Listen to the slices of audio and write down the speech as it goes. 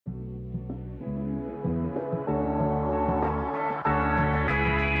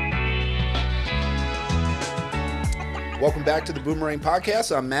Welcome back to the Boomerang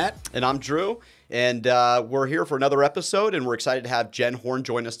Podcast. I'm Matt. And I'm Drew. And we're here for another episode, and we're excited to have Jen Horn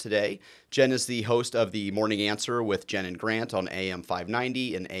join us today. Jen is the host of the Morning Answer with Jen and Grant on AM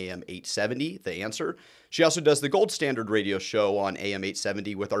 590 and AM 870, The Answer. She also does the Gold Standard radio show on AM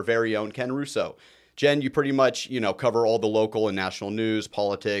 870 with our very own Ken Russo. Jen, you pretty much, cover all the local and national news,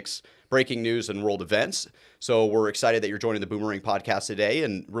 politics, breaking news, and world events. So we're excited that you're joining the Boomerang Podcast today,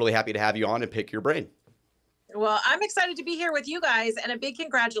 and really happy to have you on and pick your brain. Well, I'm excited to be here with you guys, and a big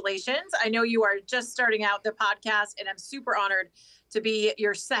congratulations. I know you are just starting out the podcast, and I'm super honored to be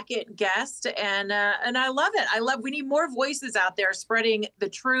your second guest. And I love it. We need more voices out there spreading the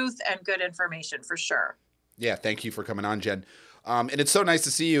truth and good information for sure. Yeah, thank you for coming on, Jen. And it's so nice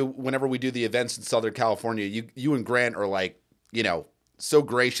to see you whenever we do the events in Southern California. You and Grant are like, so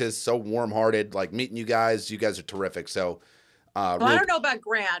gracious, so warm-hearted, like meeting you guys. You guys are terrific. So, well, I don't know about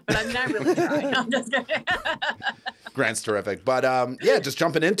Grant, but I really try. No, I'm just kidding. Grant's terrific. But just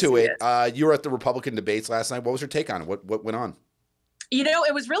jumping into it, you were at the Republican debates last night. What was your take on it? What went on?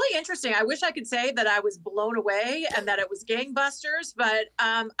 It was really interesting. I wish I could say that I was blown away and that it was gangbusters, but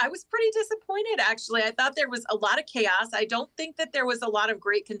I was pretty disappointed, actually. I thought there was a lot of chaos. I don't think that there was a lot of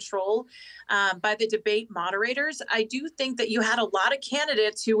great control by the debate moderators. I do think that you had a lot of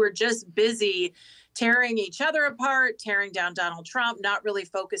candidates who were just busy tearing each other apart, tearing down Donald Trump, not really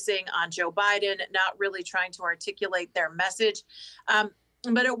focusing on Joe Biden, not really trying to articulate their message.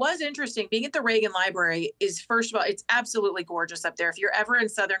 But it was interesting. Being at the Reagan Library is, first of all, it's absolutely gorgeous up there. If you're ever in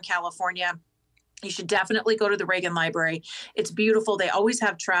Southern California, you should definitely go to the Reagan Library. It's beautiful. They always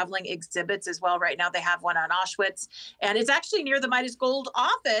have traveling exhibits as well. Right now, they have one on Auschwitz. And it's actually near the Midas Gold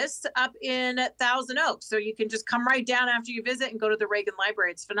office up in Thousand Oaks. So you can just come right down after you visit and go to the Reagan Library.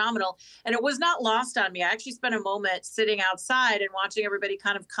 It's phenomenal. And it was not lost on me. I actually spent a moment sitting outside and watching everybody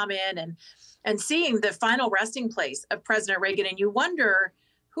kind of come in and seeing the final resting place of President Reagan. And you wonder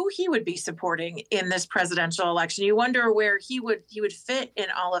who he would be supporting in this presidential election. You wonder where he would fit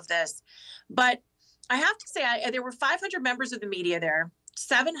in all of this. But I have to say, there were 500 members of the media there,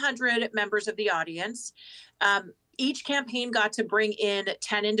 700 members of the audience. Each campaign got to bring in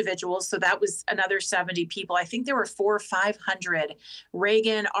 10 individuals. So that was another 70 people. I think there were 400 or 500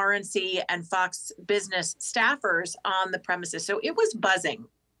 Reagan, RNC, and Fox Business staffers on the premises. So it was buzzing.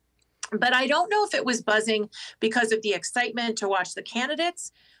 But I don't know if it was buzzing because of the excitement to watch the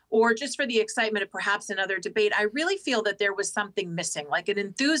candidates or just for the excitement of perhaps another debate. I really feel that there was something missing, like an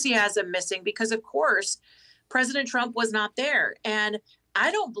enthusiasm missing, because, of course, President Trump was not there. And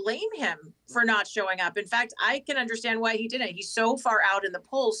I don't blame him for not showing up. In fact, I can understand why he didn't. He's so far out in the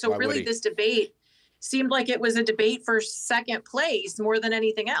polls. So really, this debate seemed like it was a debate for second place more than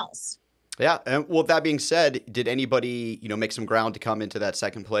anything else. Yeah. And well, that being said, did anybody, make some ground to come into that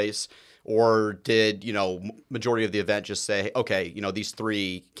second place? Or did, majority of the event just say, okay, these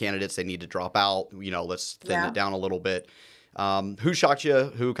three candidates, they need to drop out, let's thin it down a little bit. Who shocked you?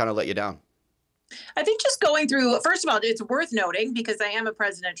 Who kind of let you down? I think just going through, first of all, it's worth noting, because I am a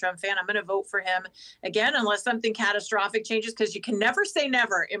President Trump fan, I'm going to vote for him again, unless something catastrophic changes, because you can never say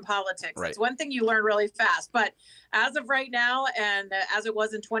never in politics. Right. It's one thing you learn really fast. But as of right now, and as it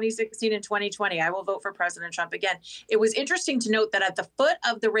was in 2016 and 2020, I will vote for President Trump again. It was interesting to note that at the foot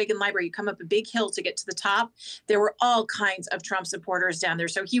of the Reagan Library, you come up a big hill to get to the top. There were all kinds of Trump supporters down there.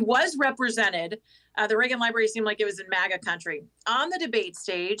 So he was represented. The Reagan Library seemed like it was in MAGA country. On the debate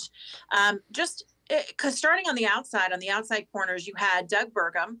stage, because starting on the outside corners, you had Doug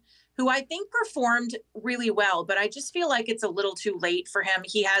Burgum, who I think performed really well, but I just feel like it's a little too late for him.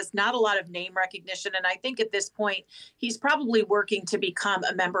 He has not a lot of name recognition, and I think at this point, he's probably working to become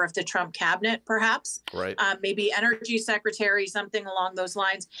a member of the Trump cabinet, perhaps. Right. Maybe energy secretary, something along those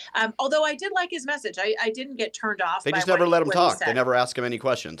lines. Although I did like his message. I didn't get turned off. They just never let him talk. They never ask him any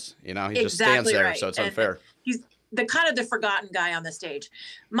questions. He just stands there, so it's unfair. He's the kind of the forgotten guy on the stage.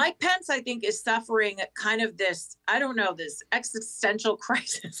 Mike Pence, I think, is suffering kind of this, this existential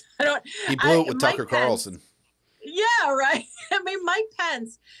crisis. He blew it with Tucker Carlson. Yeah, right. I mean, Mike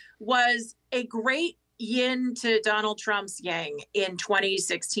Pence was a great yin to Donald Trump's yang in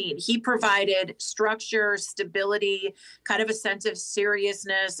 2016. He provided structure, stability, kind of a sense of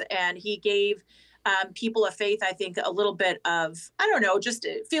seriousness, and he gave people of faith, I think, a little bit of, just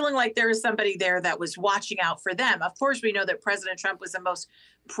feeling like there is somebody there that was watching out for them. Of course, we know that President Trump was the most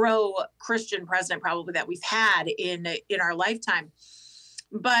pro-Christian president probably that we've had in our lifetime.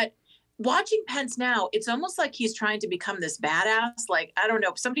 But watching Pence now, it's almost like he's trying to become this badass. Like,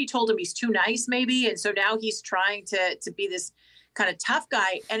 somebody told him he's too nice maybe. And so now he's trying to be this kind of tough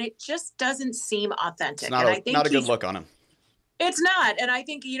guy. And it just doesn't seem authentic. It's not a good look on him. It's not. And I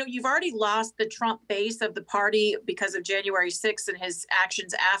think, you've already lost the Trump base of the party because of January 6th and his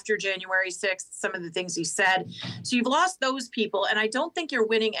actions after January 6th, some of the things he said. So you've lost those people. And I don't think you're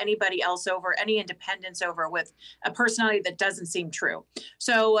winning anybody else over, any independents over, with a personality that doesn't seem true.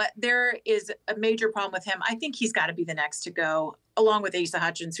 So there is a major problem with him. I think he's got to be the next to go, along with Asa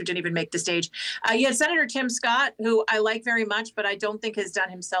Hutchins, who didn't even make the stage. You had Senator Tim Scott, who I like very much, but I don't think has done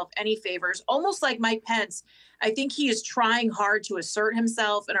himself any favors. Almost like Mike Pence, I think he is trying hard to assert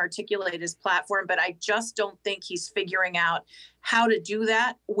himself and articulate his platform, but I just don't think he's figuring out how to do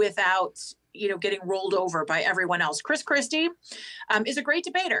that without, getting rolled over by everyone else. Chris Christie is a great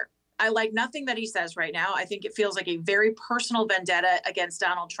debater. I like nothing that he says right now. I think it feels like a very personal vendetta against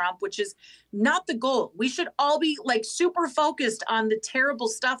Donald Trump, which is not the goal. We should all be super focused on the terrible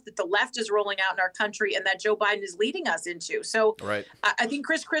stuff that the left is rolling out in our country and that Joe Biden is leading us into. So right. I think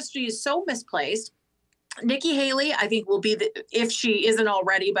Chris Christie is so misplaced. Nikki Haley, I think, will be if she isn't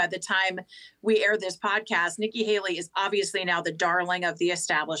already by the time we air this podcast. Nikki Haley is obviously now the darling of the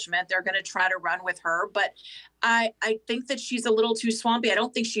establishment. They're going to try to run with her, but I think that she's a little too swampy. I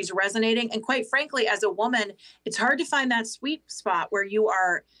don't think she's resonating. And quite frankly, as a woman, it's hard to find that sweet spot where you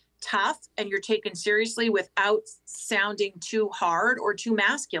are tough and you're taken seriously without sounding too hard or too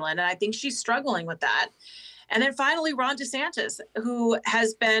masculine. And I think she's struggling with that. And then finally, Ron DeSantis, who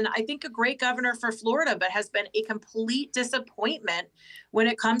has been, I think, a great governor for Florida, but has been a complete disappointment when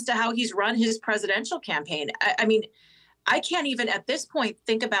it comes to how he's run his presidential campaign. I mean, I can't even at this point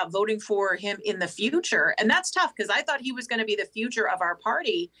think about voting for him in the future. And that's tough because I thought he was going to be the future of our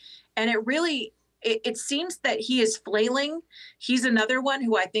party. And it seems that he is flailing. He's another one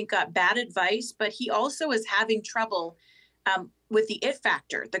who I think got bad advice, but he also is having trouble with the it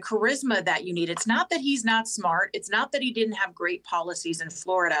factor, the charisma that you need. It's not that he's not smart. It's not that he didn't have great policies in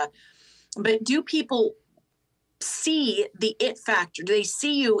Florida, but do people see the it factor? Do they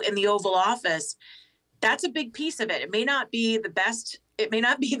see you in the Oval Office? That's a big piece of it. It may not be the best. It may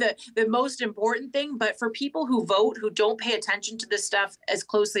not be the most important thing, but for people who vote, who don't pay attention to this stuff as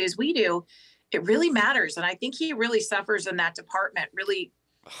closely as we do, it really matters. And I think he really suffers in that department, really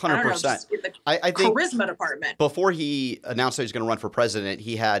 100%. I think charisma department. Before he announced that he was going to run for president,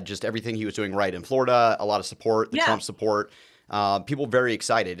 he had just everything he was doing right in Florida, a lot of support, the Trump support, people very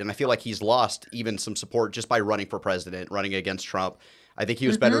excited. And I feel like he's lost even some support just by running for president, running against Trump. I think he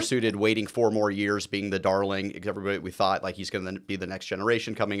was better suited waiting 4 more years, being the darling. Everybody, we thought he's going to be the next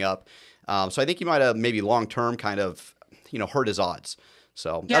generation coming up. So I think he might have maybe long-term kind of, hurt his odds.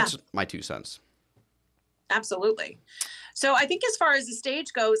 So that's my 2 cents. Absolutely. So I think as far as the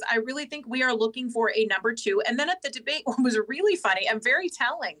stage goes, I really think we are looking for a number 2. And then at the debate, what was really funny and very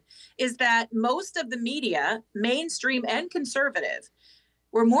telling is that most of the media, mainstream and conservative,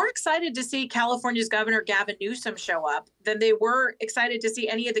 were more excited to see California's Governor Gavin Newsom show up than they were excited to see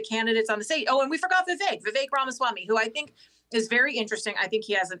any of the candidates on the stage. Oh, and we forgot Vivek Ramaswamy, who I think is very interesting. I think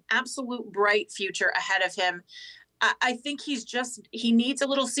he has an absolute bright future ahead of him. I think he needs a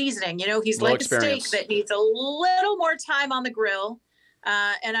little seasoning. He's like a steak that needs a little more time on the grill.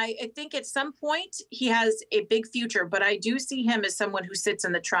 And I think at some point he has a big future, but I do see him as someone who sits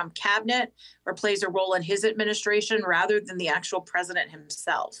in the Trump cabinet or plays a role in his administration rather than the actual president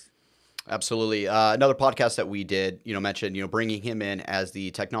himself. Absolutely. Another podcast that we did, mentioned, bringing him in as the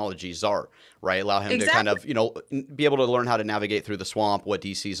technology czar, right? Allow him to kind of, be able to learn how to navigate through the swamp, what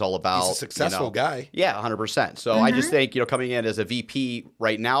DC is all about. He's a successful guy. Yeah, 100%. So I just think, coming in as a VP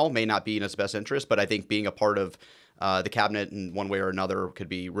right now may not be in his best interest, but I think being a part of the cabinet in one way or another could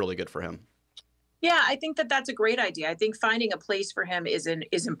be really good for him. Yeah, I think that's a great idea. I think finding a place for him is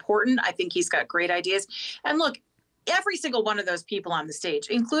important. I think he's got great ideas. And look, every single one of those people on the stage,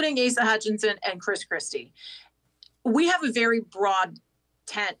 including Asa Hutchinson and Chris Christie, we have a very broad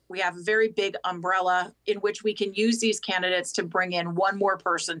tent. We have a very big umbrella in which we can use these candidates to bring in one more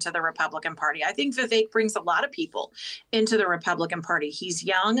person to the Republican Party. I think Vivek brings a lot of people into the Republican Party. He's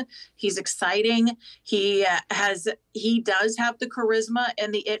young, he's exciting, he does have the charisma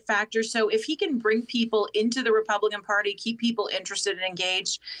and the it factor. So if he can bring people into the Republican Party, keep people interested and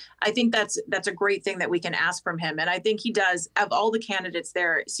engaged, I think that's a great thing that we can ask from him. And I think he does. Of all the candidates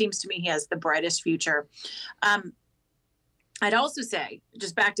there, it seems to me he has the brightest future. I'd also say,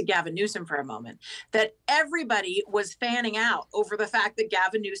 just back to Gavin Newsom for a moment, that everybody was fanning out over the fact that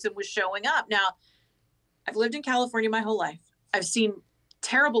Gavin Newsom was showing up. Now, I've lived in California my whole life. I've seen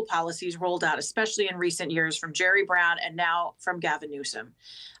terrible policies rolled out, especially in recent years, from Jerry Brown and now from Gavin Newsom.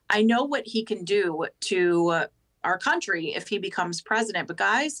 I know what he can do to our country if he becomes president. But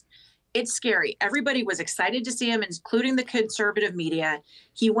guys, it's scary. Everybody was excited to see him, including the conservative media.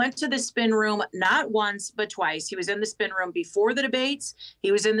 He went to the spin room not once, but twice. He was in the spin room before the debates.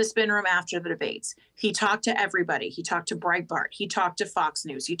 He was in the spin room after the debates. He talked to everybody. He talked to Breitbart. He talked to Fox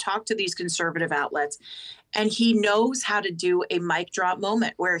News. He talked to these conservative outlets. And he knows how to do a mic drop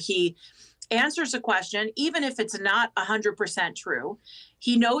moment where he answers a question, even if it's not 100% true.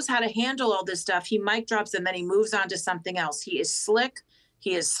 He knows how to handle all this stuff. He mic drops and then he moves on to something else. He is slick.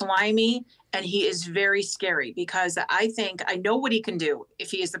 He is slimy, and he is very scary because I know what he can do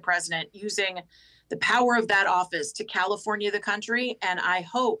if he is the president, using the power of that office to California the country. And I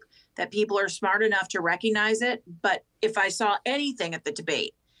hope that people are smart enough to recognize it. But if I saw anything at the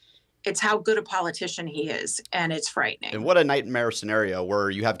debate, it's how good a politician he is, and it's frightening. And what a nightmare scenario where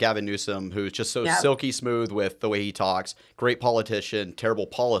you have Gavin Newsom, who's just so silky smooth with the way he talks, great politician, terrible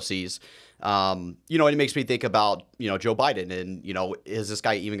policies. And it makes me think about, Joe Biden and, is this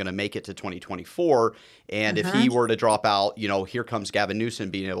guy even going to make it to 2024? And if he were to drop out, here comes Gavin Newsom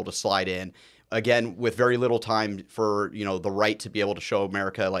being able to slide in again with very little time for, the right to be able to show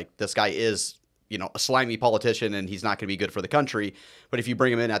America like this guy is, a slimy politician and he's not going to be good for the country. But if you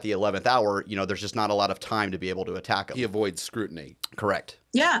bring him in at the 11th hour, there's just not a lot of time to be able to attack him. He avoids scrutiny. Correct.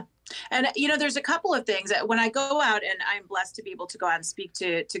 Yeah. And, there's a couple of things that when I go out, and I'm blessed to be able to go out and speak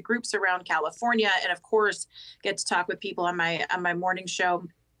to groups around California, and of course, get to talk with people on my morning show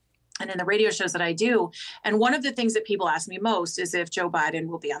and in the radio shows that I do. And one of the things that people ask me most is if Joe Biden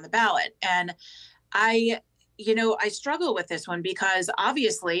will be on the ballot. And I struggle with this one because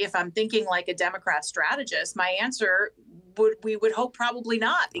obviously if I'm thinking like a Democrat strategist, my answer we would hope probably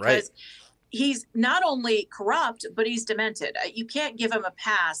not, because he's not only corrupt, but he's demented. You can't give him a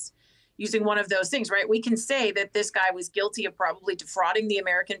pass using one of those things, right? We can say that this guy was guilty of probably defrauding the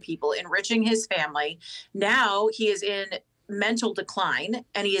American people, enriching his family. Now he is in mental decline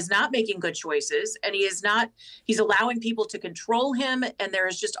and he is not making good choices, and he's allowing people to control him, and there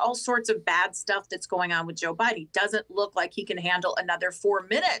is just all sorts of bad stuff that's going on with Joe Biden. He doesn't look like he can handle another 4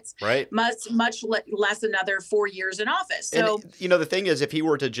 minutes, right? Much less another 4 years in office. So and, the thing is, if he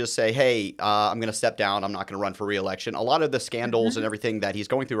were to just say, hey, I'm going to step down, I'm not going to run for re-election, a lot of the scandals and everything that he's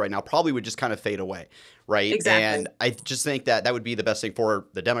going through right now probably would just kind of fade away, right? Exactly. And I just think that would be the best thing for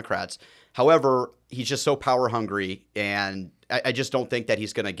the Democrats. However, he's just so power hungry, and I just don't think that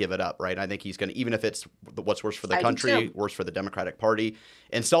he's going to give it up, right? I think he's going to, even if it's what's worse for the country, worse for the Democratic Party.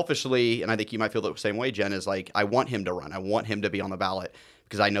 And selfishly, and I think you might feel the same way, Jen, is like, I want him to run. I want him to be on the ballot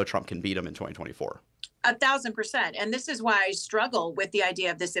because I know Trump can beat him in 2024. 1,000%. And this is why I struggle with the idea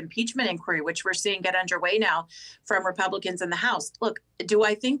of this impeachment inquiry, which we're seeing get underway now from Republicans in the House. Look, do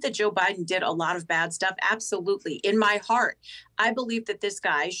I think that Joe Biden did a lot of bad stuff? Absolutely. In my heart, I believe that this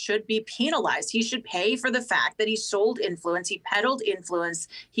guy should be penalized. He should pay for the fact that he sold influence. He peddled influence.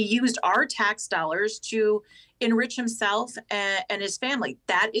 He used our tax dollars to enrich himself and his family.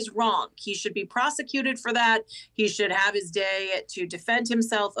 That is wrong. He should be prosecuted for that. He should have his day to defend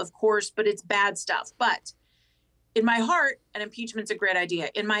himself, of course, but it's bad stuff. But in my heart, an impeachment's a great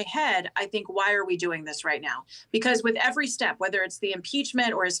idea. In my head, I think, why are we doing this right now? Because with every step, whether it's the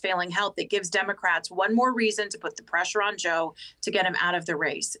impeachment or his failing health, it gives Democrats one more reason to put the pressure on Joe to get him out of the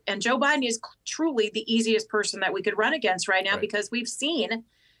race. And Joe Biden is truly the easiest person that we could run against right now, because we've seen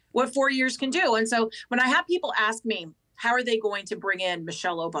what 4 years can do. And so when I have people ask me, how are they going to bring in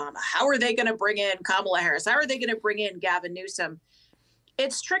Michelle Obama? How are they going to bring in Kamala Harris? How are they going to bring in Gavin Newsom?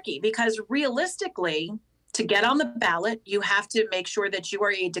 It's tricky because realistically, to get on the ballot, you have to make sure that you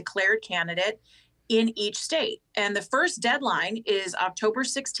are a declared candidate in each state. And the first deadline is October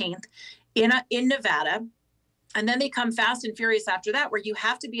 16th in Nevada. And then they come fast and furious after that, where you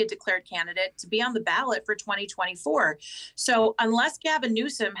have to be a declared candidate to be on the ballot for 2024. So unless Gavin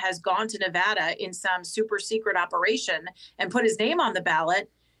Newsom has gone to Nevada in some super secret operation and put his name on the ballot,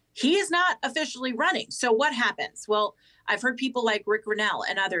 he is not officially running. So what happens? Well, I've heard people like Rick Grinnell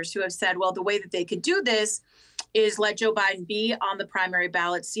and others who have said, well, the way that they could do this is let Joe Biden be on the primary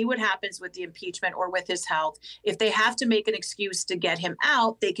ballot, see what happens with the impeachment or with his health. If they have to make an excuse to get him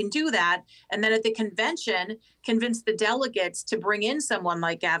out, they can do that. And then at the convention, convince the delegates to bring in someone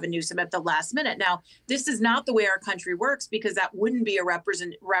like Gavin Newsom at the last minute. Now, this is not the way our country works, because that wouldn't be a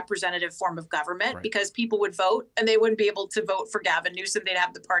representative form of government, right? Because people would vote and they wouldn't be able to vote for Gavin Newsom. They'd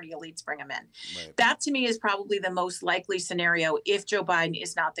have the party elites bring him in. Right. That to me is probably the most likely scenario if Joe Biden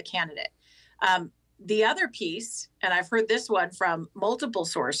is not the candidate. The other piece, and I've heard this one from multiple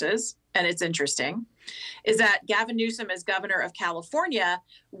sources, and it's interesting, is that Gavin Newsom as governor of California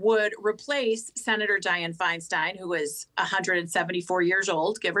would replace Senator Dianne Feinstein, who is 174 years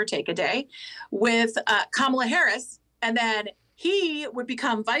old, give or take a day, with Kamala Harris. And then he would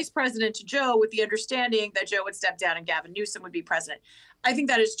become vice president to Joe with the understanding that Joe would step down and Gavin Newsom would be president. I think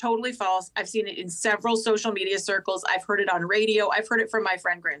that is totally false. I've seen it in several social media circles. I've heard it on radio. I've heard it from my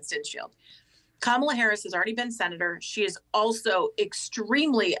friend Grant Stinchfield. Kamala Harris has already been senator. She is also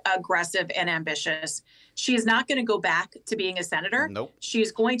extremely aggressive and ambitious. She is not going to go back to being a senator. Nope. She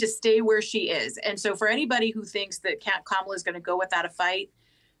is going to stay where she is. And so for anybody who thinks that Kamala is going to go without a fight,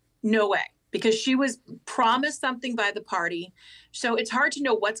 no way, because she was promised something by the party. So it's hard to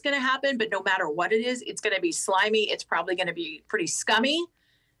know what's going to happen, but no matter what it is, it's going to be slimy. It's probably going to be pretty scummy.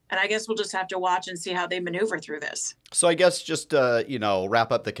 And I guess we'll just have to watch and see how they maneuver through this. So I guess just,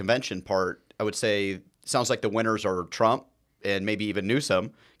 wrap up the convention part, I would say sounds like the winners are Trump and maybe even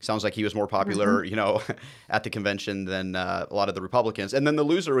Newsom. Sounds like he was more popular, at the convention than a lot of the Republicans. And then the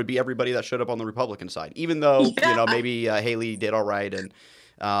loser would be everybody that showed up on the Republican side, even though, maybe Haley did all right. And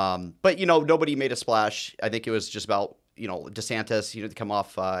but nobody made a splash. I think it was just about, DeSantis, to come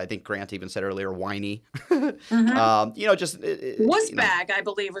off, I think Grant even said earlier, whiny. Wuss bag, I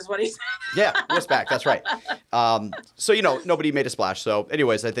believe was what he said. Yeah, wuss bag. That's right. So, nobody made a splash. So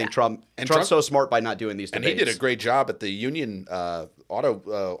anyways, I think Trump's so smart by not doing these debates. And he did a great job at the union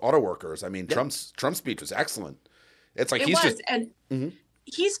auto workers. I mean, Trump's speech was excellent. It's like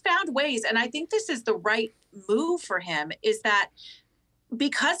he's found ways. And I think this is the right move for him, is that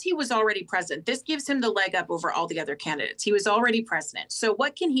because he was already president, this gives him the leg up over all the other candidates. He was already president. So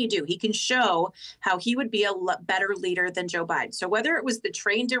what can he do? He can show how he would be a better leader than Joe Biden. So whether it was the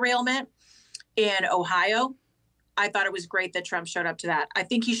train derailment in Ohio, I thought it was great that Trump showed up to that. I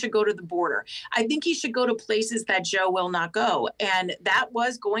think he should go to the border. I think he should go to places that Joe will not go. And that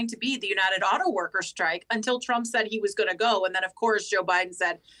was going to be the United Auto Workers strike until Trump said he was going to go. And then, of course, Joe Biden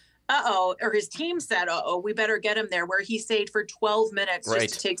said, or his team said, we better get him there, where he stayed for 12 minutes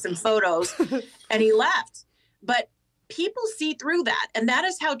just to take some photos and he left. But people see through that. And that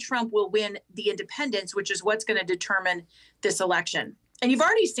is how Trump will win the independents, which is what's going to determine this election. And you've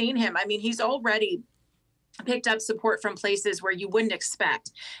already seen him. I mean, he's already picked up support from places where you wouldn't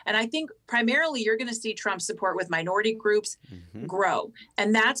expect. And I think primarily you're going to see Trump's support with minority groups grow.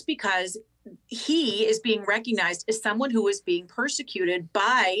 And that's because he is being recognized as someone who is being persecuted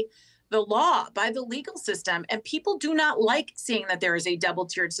by the law, by the legal system. And people do not like seeing that there is a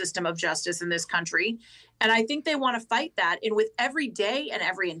double-tiered system of justice in this country. And I think they want to fight that. And with every day and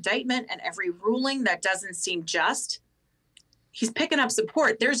every indictment and every ruling that doesn't seem just, he's picking up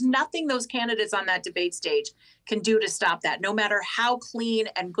support. There's nothing those candidates on that debate stage can do to stop that, no matter how clean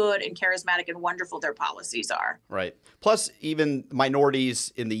and good and charismatic and wonderful their policies are. Right. Plus, even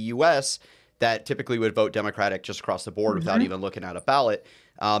minorities in the U.S. that typically would vote Democratic just across the board without even looking at a ballot,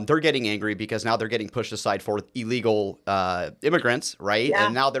 they're getting angry because now they're getting pushed aside for illegal immigrants, right? Yeah.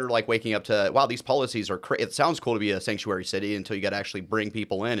 And now they're like waking up to, wow, these policies are crazy. It sounds cool to be a sanctuary city until you got to actually bring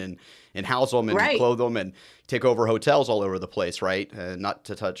people in and house them and clothe them and take over hotels all over the place, right? Not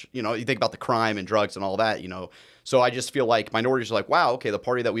to touch, you think about the crime and drugs and all that, So I just feel like minorities are like, wow, okay, the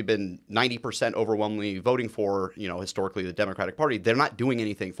party that we've been 90% overwhelmingly voting for, historically the Democratic Party, they're not doing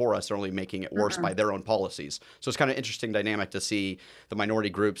anything for us. They're only making it worse by their own policies. So it's kind of interesting dynamic to see the minority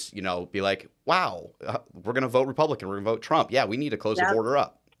groups, be like, wow, we're going to vote Republican. We're going to vote Trump. Yeah, we need to close the border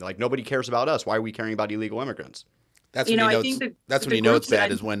up. Like, nobody cares about us. Why are we caring about illegal immigrants? That's when you know it's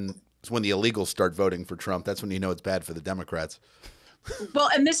bad is when the illegals start voting for Trump. That's when you know it's bad for the Democrats. Well,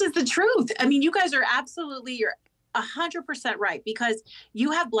 and this is the truth. I mean, you guys are you're 100% right, because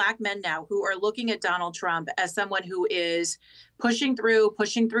you have Black men now who are looking at Donald Trump as someone who is pushing through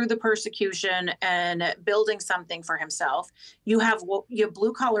the persecution and building something for himself. You have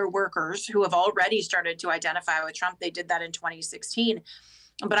blue collar workers who have already started to identify with Trump. They did that in 2016.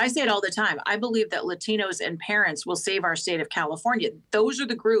 But I say it all the time. I believe that Latinos and parents will save our state of California. Those are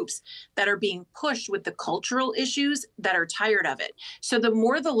the groups that are being pushed with the cultural issues that are tired of it. So the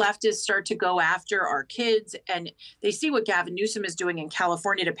more the leftists start to go after our kids and they see what Gavin Newsom is doing in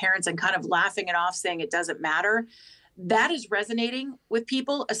California to parents and kind of laughing it off, saying it doesn't matter, that is resonating with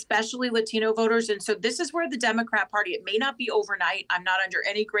people, especially Latino voters. And so this is where the Democrat Party, it may not be overnight. I'm not under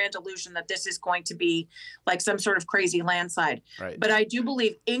any grand illusion that this is going to be like some sort of crazy landslide. Right. But I do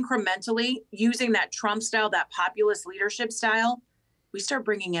believe incrementally, using that Trump style, that populist leadership style, we start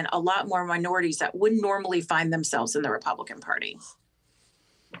bringing in a lot more minorities that wouldn't normally find themselves in the Republican Party.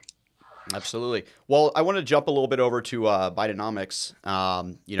 Absolutely. Well, I want to jump a little bit over to Bidenonomics.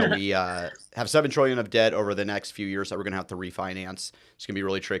 We have $7 trillion of debt over the next few years that we're going to have to refinance. It's going to be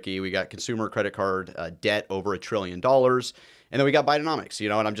really tricky. We got consumer credit card debt over $1 trillion. And then we got Bidenonomics,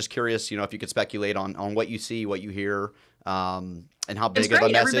 and I'm just curious, if you could speculate on what you see, what you hear, And how big it's of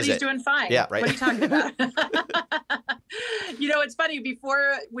great. a mess Everybody's is it? doing fine. Yeah, right. What are you talking about? It's funny.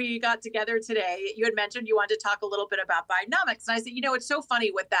 Before we got together today, you had mentioned you wanted to talk a little bit about Bidenonomics. And I said, it's so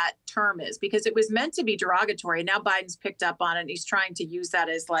funny what that term is, because it was meant to be derogatory. Now Biden's picked up on it and he's trying to use that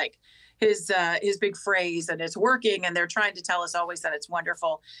as like his big phrase, and it's working. And they're trying to tell us always that it's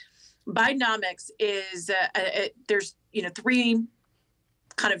wonderful. Bidenonomics is there's three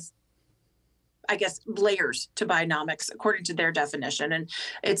kind of, I guess, layers to Bidenonomics according to their definition. And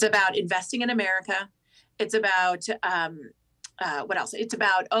it's about investing in America. It's about what else? It's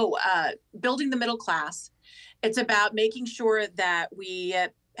about building the middle class. It's about making sure that we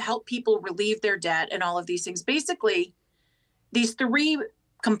help people relieve their debt and all of these things. Basically, these three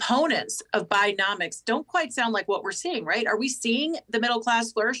components of Bidenonomics don't quite sound like what we're seeing, right? Are we seeing the middle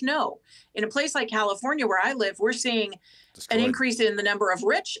class flourish? No. In a place like California, where I live, we're seeing an increase in the number of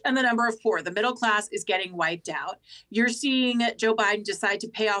rich and the number of poor. The middle class is getting wiped out. You're seeing Joe Biden decide to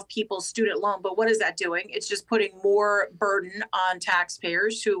pay off people's student loan. But what is that doing? It's just putting more burden on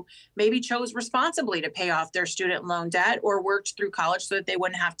taxpayers who maybe chose responsibly to pay off their student loan debt or worked through college so that they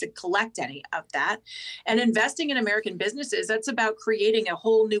wouldn't have to collect any of that. And investing in American businesses, that's about creating a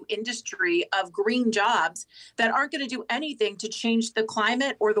whole new industry of green jobs that aren't going to do anything to change the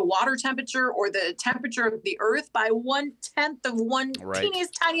climate or the water temperature or the temperature of the earth by 1/10 of one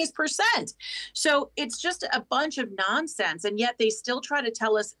tiniest percent. So it's just a bunch of nonsense. And yet they still try to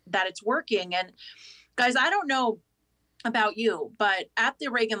tell us that it's working. And guys, I don't know about you, but at the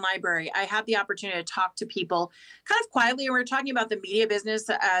Reagan Library, I had the opportunity to talk to people kind of quietly. And we were talking about the media business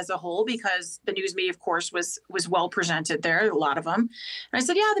as a whole, because the news media, of course, was well presented there, a lot of them. And I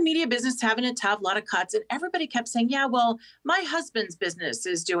said, yeah, the media business is having a tough, lot of cuts. And everybody kept saying, yeah, well, my husband's business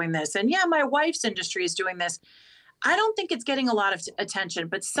is doing this. And yeah, my wife's industry is doing this. I don't think it's getting a lot of attention,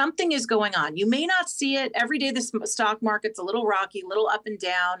 but something is going on. You may not see it every day. The stock market's a little rocky, a little up and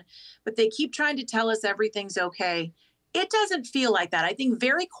down, but they keep trying to tell us everything's okay. It doesn't feel like that. I think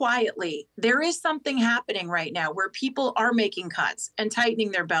very quietly, there is something happening right now where people are making cuts and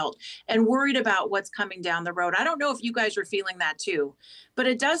tightening their belt and worried about what's coming down the road. I don't know if you guys are feeling that too, but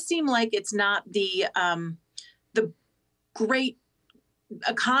it does seem like it's not the great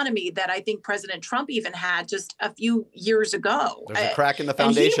economy that I think President Trump even had just a few years ago. There's a crack in the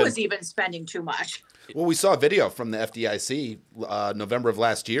foundation. And he was even spending too much. Well, we saw a video from the FDIC November of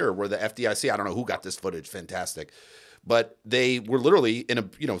last year where the FDIC, I don't know who got this footage, fantastic, but they were literally in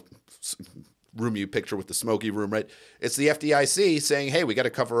a, room you picture with the smoky room, right? It's the FDIC saying, hey, we got to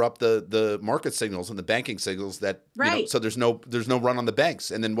cover up the market signals and the banking signals that, right. So there's no run on the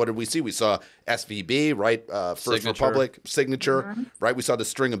banks. And then what did we see? We saw SVB, right? First Signature. Republic, Signature, right? We saw the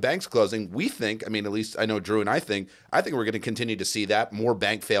string of banks closing. We think, at least I know Drew and I think we're going to continue to see that, more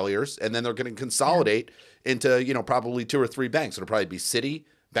bank failures, and then they're going to consolidate into, probably 2 or 3 banks. It'll probably be Citi,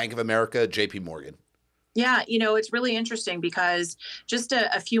 Bank of America, JP Morgan. Yeah, it's really interesting because just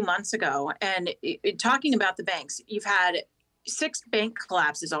a few months ago, and talking about the banks, you've had 6 bank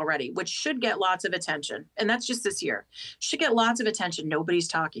collapses already, which should get lots of attention. And that's just this year. Should get lots of attention. Nobody's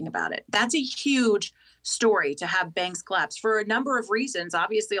talking about it. That's a huge story to have banks collapse for a number of reasons.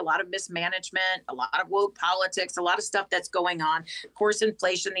 Obviously, a lot of mismanagement, a lot of woke politics, a lot of stuff that's going on. Of course,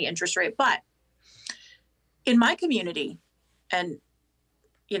 inflation, the interest rate. But in my community, and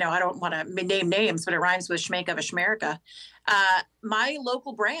I don't want to name names, but it rhymes with Schmake of Schmerica. My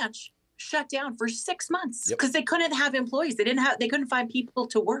local branch shut down for 6 months because they couldn't have employees. They couldn't find people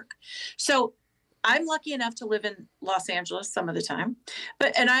to work. So I'm lucky enough to live in Los Angeles some of the time,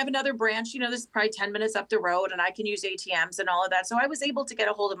 and I have another branch, this is probably 10 minutes up the road, and I can use ATMs and all of that. So I was able to get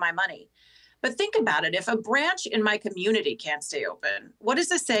a hold of my money. But think about it. If a branch in my community can't stay open, what is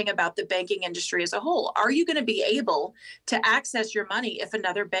this saying about the banking industry as a whole? Are you going to be able to access your money if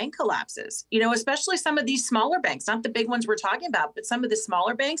another bank collapses? Especially some of these smaller banks, not the big ones we're talking about, but some of the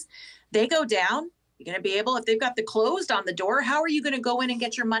smaller banks, they go down. You're going to be able, if they've got the closed on the door, how are you going to go in and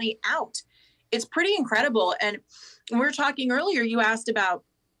get your money out? It's pretty incredible. And we were talking earlier, you asked about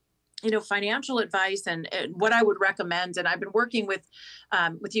financial advice and what I would recommend. And I've been working with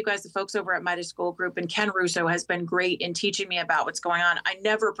you guys, the folks over at Midas School Group, and Ken Russo has been great in teaching me about what's going on. I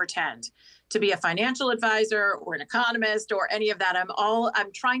never pretend to be a financial advisor or an economist or any of that.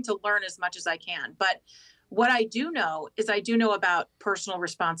 I'm trying to learn as much as I can. But what I do know is I do know about personal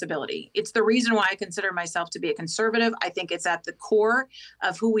responsibility. It's the reason why I consider myself to be a conservative. I think it's at the core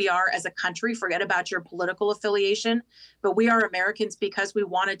of who we are as a country. Forget about your political affiliation, but we are Americans because we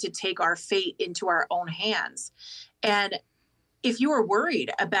wanted to take our fate into our own hands. And if you are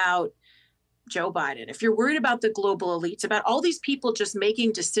worried about Joe Biden, if you're worried about the global elites, about all these people just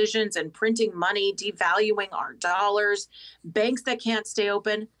making decisions and printing money, devaluing our dollars, banks that can't stay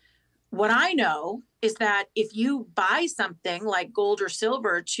open, what I know is that if you buy something like gold or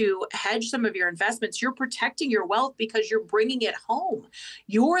silver to hedge some of your investments, you're protecting your wealth because you're bringing it home.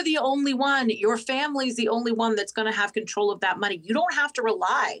 You're the only one, your family's the only one that's going to have control of that money. You don't have to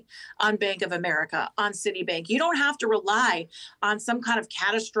rely on Bank of America, on Citibank. You don't have to rely on some kind of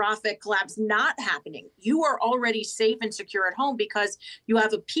catastrophic collapse not happening. You are already safe and secure at home because you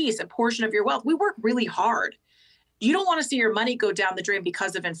have a piece, a portion of your wealth. We work really hard. You don't want to see your money go down the drain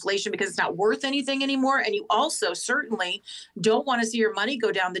because of inflation, because it's not worth anything anymore. And you also certainly don't want to see your money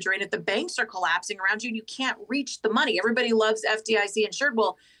go down the drain if the banks are collapsing around you and you can't reach the money. Everybody loves FDIC insured.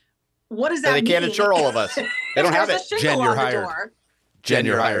 Well, what does that mean? They can't insure all of us. They don't have it. Jen, you're hired. Jen,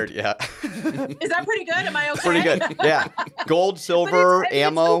 you're hired. Yeah. Is that pretty good? Am I okay? Pretty good. Yeah. Gold, silver,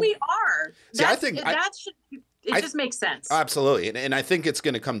 ammo. It's who we are. See, I think it just makes sense. Absolutely. And I think it's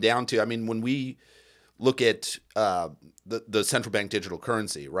going to come down to, I mean, when we look at the central bank digital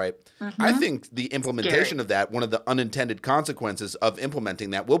currency, right? Mm-hmm. I think the implementation of that, one of the unintended consequences of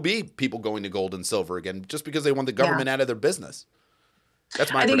implementing that will be people going to gold and silver again, just because they want the government out of their business.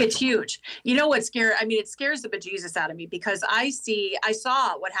 That's my prediction. It's huge. You know what's scary? I mean, it scares the bejesus out of me because I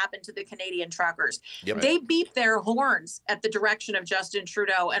saw what happened to the Canadian truckers. Yep. They beep their horns at the direction of Justin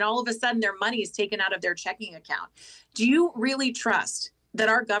Trudeau, and all of a sudden their money is taken out of their checking account. Do you really trust that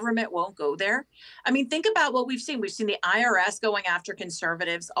our government won't go there? I mean, think about what we've seen. We've seen the IRS going after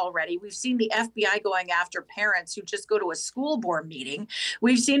conservatives already. We've seen the FBI going after parents who just go to a school board meeting.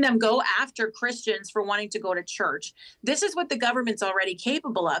 We've seen them go after Christians for wanting to go to church. This is what the government's already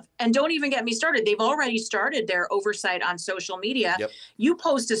capable of. And don't even get me started. They've already started their oversight on social media. Yep. You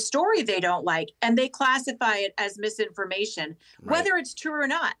post a story they don't like, and they classify it as misinformation, whether it's true or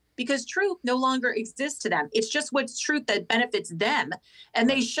not. Because truth no longer exists to them. It's just what's truth that benefits them. And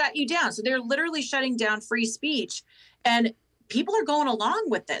they shut you down. So they're literally shutting down free speech. And people are going along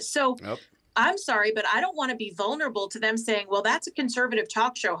with this. So I'm sorry, but I don't want to be vulnerable to them saying, well, that's a conservative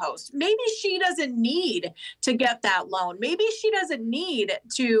talk show host. Maybe she doesn't need to get that loan. Maybe she doesn't need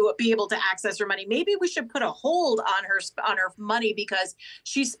to be able to access her money. Maybe we should put a hold on her money because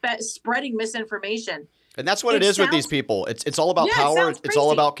she's spreading misinformation. And that's what it is with these people. It's all about power. It's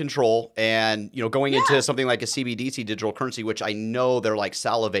all about control. And, going into something like a CBDC digital currency, which I know they're like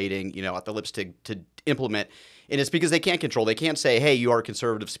salivating, at the lips to implement. And it's because they can't control. They can't say, hey, you are a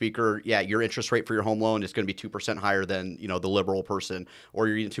conservative speaker. Yeah, your interest rate for your home loan is going to be 2% higher than, the liberal person. Or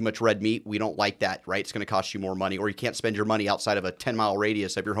you're eating too much red meat. We don't like that, right? It's going to cost you more money. Or you can't spend your money outside of a 10-mile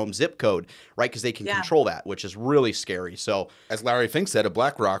radius of your home zip code, right? Because they can control that, which is really scary. So, as Larry Fink said at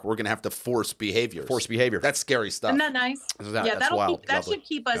BlackRock, we're going to have to force behavior. That's scary stuff. Isn't that nice? That's wild. That should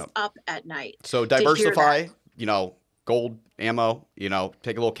keep us up at night. So diversify, gold, ammo,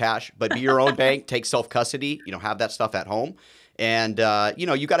 take a little cash, but be your own bank, take self-custody, have that stuff at home. And,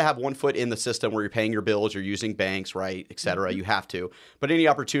 you got to have one foot in the system where you're paying your bills, you're using banks, right, et cetera. Mm-hmm. You have to. But any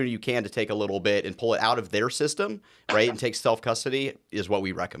opportunity you can to take a little bit and pull it out of their system, right, and take self-custody is what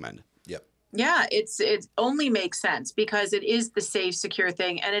we recommend. Yep. Yeah, it only makes sense because it is the safe, secure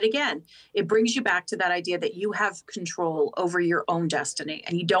thing. And it brings you back to that idea that you have control over your own destiny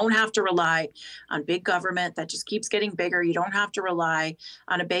and you don't have to rely on big government that just keeps getting bigger. You don't have to rely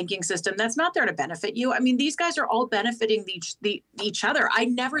on a banking system that's not there to benefit you. I mean, these guys are all benefiting each other. I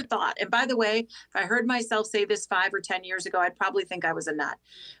never thought, and by the way, if I heard myself say this 5 or 10 years ago, I'd probably think I was a nut.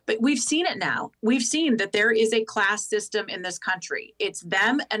 But we've seen it now. We've seen that there is a class system in this country. It's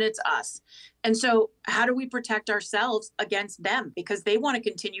them and it's us. And so how do we protect ourselves against them? Because they want to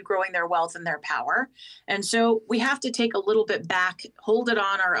continue growing their wealth and their power. And so we have to take a little bit back, hold it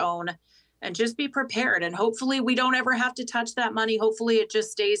on our own, and just be prepared. And hopefully we don't ever have to touch that money. Hopefully it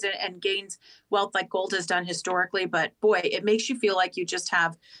just stays and gains wealth like gold has done historically. But boy, it makes you feel like you just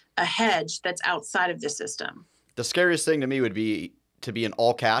have a hedge that's outside of the system. The scariest thing to me would be to be in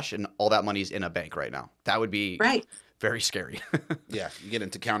all cash and all that money's in a bank right now. That would be very scary. Yeah, you get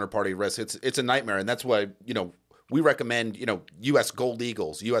into counterparty risk. It's a nightmare, and that's why we recommend U.S. gold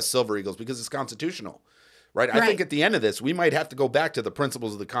eagles, U.S. silver eagles, because it's constitutional, right? I think at the end of this, we might have to go back to the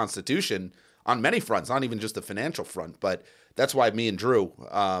principles of the Constitution on many fronts, not even just the financial front. But that's why me and Drew,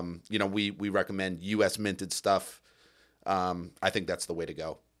 we recommend U.S. minted stuff. I think that's the way to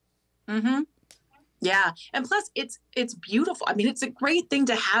go. Mm-hmm. Yeah. And plus it's beautiful. I mean, it's a great thing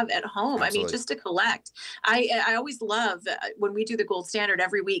to have at home. Absolutely. I mean, just to collect. I always love when we do the gold standard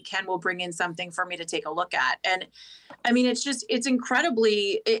every week, Ken will bring in something for me to take a look at. And I mean, it's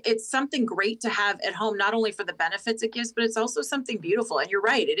something great to have at home, not only for the benefits it gives, but it's also something beautiful. And you're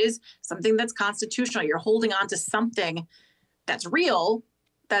right. It is something that's constitutional. You're holding on to something that's real,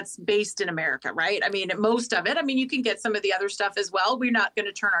 that's based in America, right? I mean, most of it. I mean, you can get some of the other stuff as well. We're not going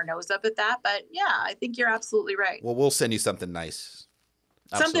to turn our nose up at that, but yeah, I think you're absolutely right. Well, we'll send you something nice.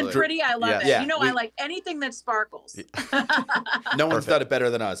 Something pretty. I love it. Yeah, I like anything that sparkles. No one's done it better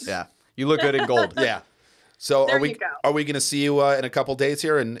than us. Yeah. You look good in gold. Yeah. So There are we you go. going to see you in a couple days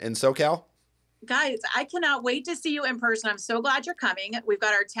here in SoCal? Guys, I cannot wait to see you in person. I'm so glad you're coming. We've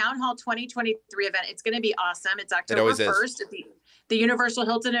got our Town Hall 2023 event. It's going to be awesome. It's October 1st at the Universal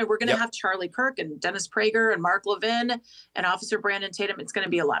Hilton, and we're going to have Charlie Kirk and Dennis Prager and Mark Levin and Officer Brandon Tatum. It's going to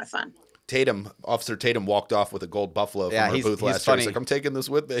be a lot of fun. Officer Tatum walked off with a gold buffalo from her booth last year. He's like, I'm taking this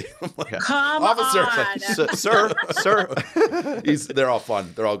with me. I'm like, come Officer, on. sir. They're all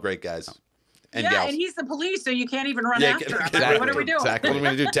fun. They're all great guys. And gals. And he's the police, so you can't even run after him. Exactly. What are we doing? Exactly. What are we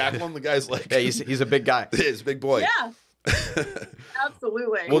going to do? Tackle him? The guy's like... Yeah, he's a big guy. He's a big boy. Yeah.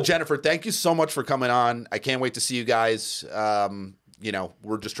 Absolutely. Well, Jennifer, thank you so much for coming on. I can't wait to see you guys.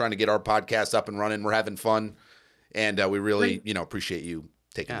 We're just trying to get our podcast up and running. We're having fun. And we really, appreciate you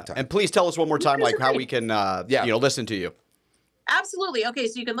taking the time. And please tell us one more time, like how we can, listen to you. Absolutely. Okay,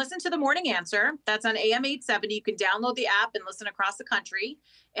 so you can listen to The Morning Answer. That's on AM 870. You can download the app and listen across the country.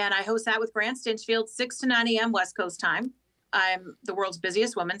 And I host that with Grant Stinchfield, 6 to 9 a.m. West Coast time. I'm the world's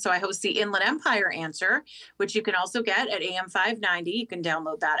busiest woman, so I host the Inland Empire Answer, which you can also get at AM 590. You can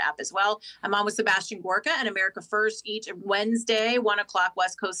download that app as well. I'm on with Sebastian Gorka and America First each Wednesday, 1 o'clock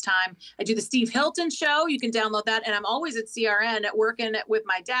West Coast time. I do the Steve Hilton Show. You can download that. And I'm always at CRN working with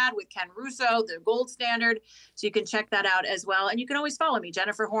my dad, with Ken Russo, the Gold Standard. So you can check that out as well. And you can always follow me,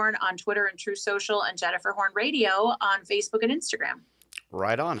 Jennifer Horn, on Twitter and True Social, and Jennifer Horn Radio on Facebook and Instagram.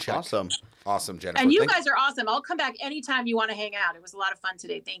 Right on. Check. Awesome, Jennifer. And you guys are awesome. I'll come back anytime you want to hang out. It was a lot of fun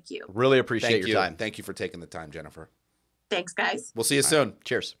today. Thank you. Really appreciate your time. Thank you for taking the time, Jennifer. Thanks, guys. We'll see you soon. Right.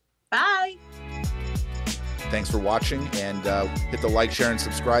 Cheers. Bye. Thanks for watching, and hit the like, share, and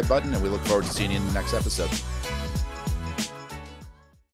subscribe button, and we look forward to seeing you in the next episode.